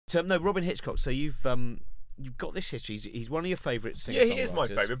no, Robyn Hitchcock. So you've got this history. He's one of your favourite singers. Yeah, he is my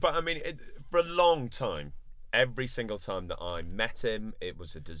favourite. But I mean, for a long time, every single time that I met him, it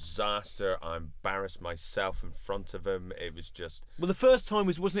was a disaster. I embarrassed myself in front of him. It was just... Well, the first time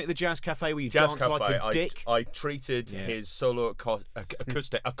wasn't it the Jazz Cafe where you danced like a dick? I treated his solo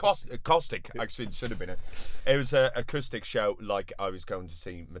acoustic, actually, should have been it. It was an acoustic show like I was going to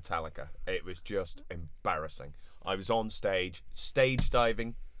see Metallica. It was just embarrassing. I was on stage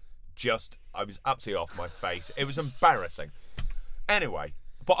diving. I was absolutely off my face. It was embarrassing. Anyway...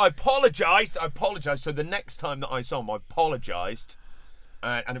 But I apologised. So the next time that I saw him, I apologised.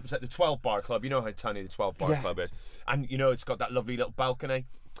 And it was at the 12 Bar Club. You know how tiny the 12 Bar Club is. And, you know, it's got that lovely little balcony.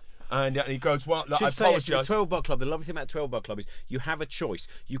 And he goes, well, look, I apologise. The 12 Bar Club, the lovely thing about 12 Bar Club is you have a choice.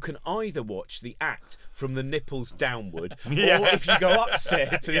 You can either watch the act from the nipples downward, or if you go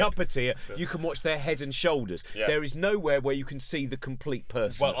upstairs to the upper tier, you can watch their head and shoulders. Yeah. There is nowhere where you can see the complete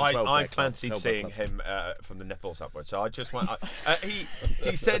person. Well, I fancied seeing him from the nipples upwards, so I just went...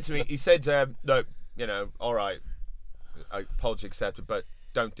 he said to me, look, you know, all right, apology accepted, but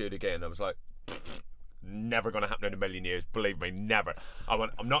don't do it again. I was like... Never going to happen in a million years. Believe me, never. I'm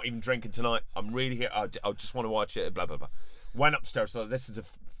not even drinking tonight. I'm really here. I just want to watch it. Blah blah blah. Went upstairs. So this is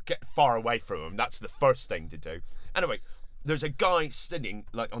get far away from him. That's the first thing to do. Anyway, there's a guy sitting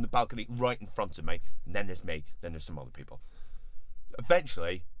like on the balcony right in front of me. And then there's me. Then there's some other people.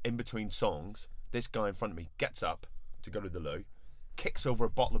 Eventually, in between songs, this guy in front of me gets up to go to the loo, kicks over a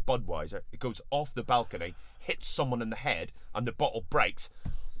bottle of Budweiser. It goes off the balcony, hits someone in the head, and the bottle breaks.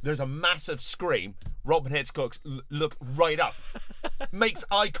 There's a massive scream. Robyn Hitchcock looked right up, makes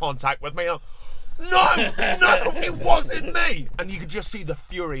eye contact with me. No, it wasn't me. And you could just see the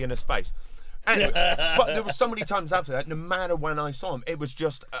fury in his face. Anyway, but there were so many times after that, no matter when I saw him, it was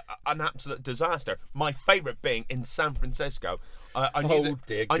just an absolute disaster. My favourite being in San Francisco. I knew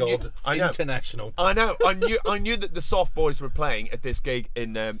dear God, international. I know. I knew that the Soft Boys were playing at this gig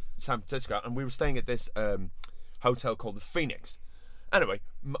in San Francisco, and we were staying at this hotel called the Phoenix. Anyway,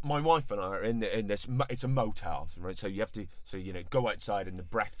 my wife and I are in this. It's a motel, right? So you have to, go outside, and the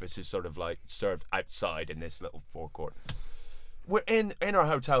breakfast is sort of like served outside in this little forecourt. We're in our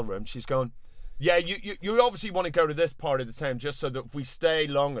hotel room. She's going, yeah, you obviously want to go to this part of the town just so that if we stay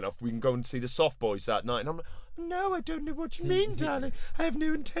long enough, we can go and see the Soft Boys that night. And I'm like, no, I don't know what you mean, darling. I have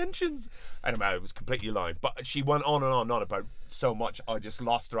no intentions. Anyway, I was completely lying. But she went on and on about so much, I just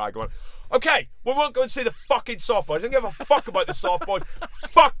lost her eye going, okay, we won't go and see the fucking Soft Boys. I don't give a fuck about the Soft Boys.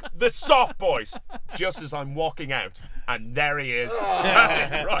 Fuck the Soft Boys. Just as I'm walking out, and there he is,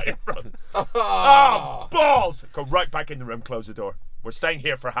 standing right in front. Oh, balls! Go right back in the room, close the door. We're staying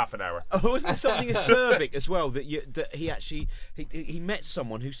here for half an hour. Oh, wasn't there something acerbic as well that he actually he met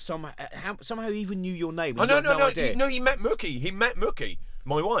someone who somehow even knew your name? Oh no, he met Mookie. He met Mookie,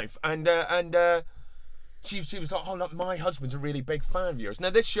 my wife, and she was like, oh look, my husband's a really big fan of yours.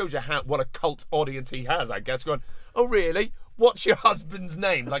 Now this shows you what a cult audience he has, I guess. Going, oh really? What's your husband's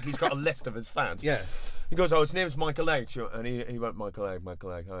name? Like he's got a list of his fans. Yeah. He goes, oh, his name's Michael H. And he went, Michael Egg.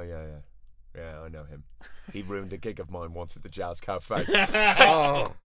 Oh yeah. Yeah, I know him. He ruined a gig of mine once at the Jazz Cafe. Oh.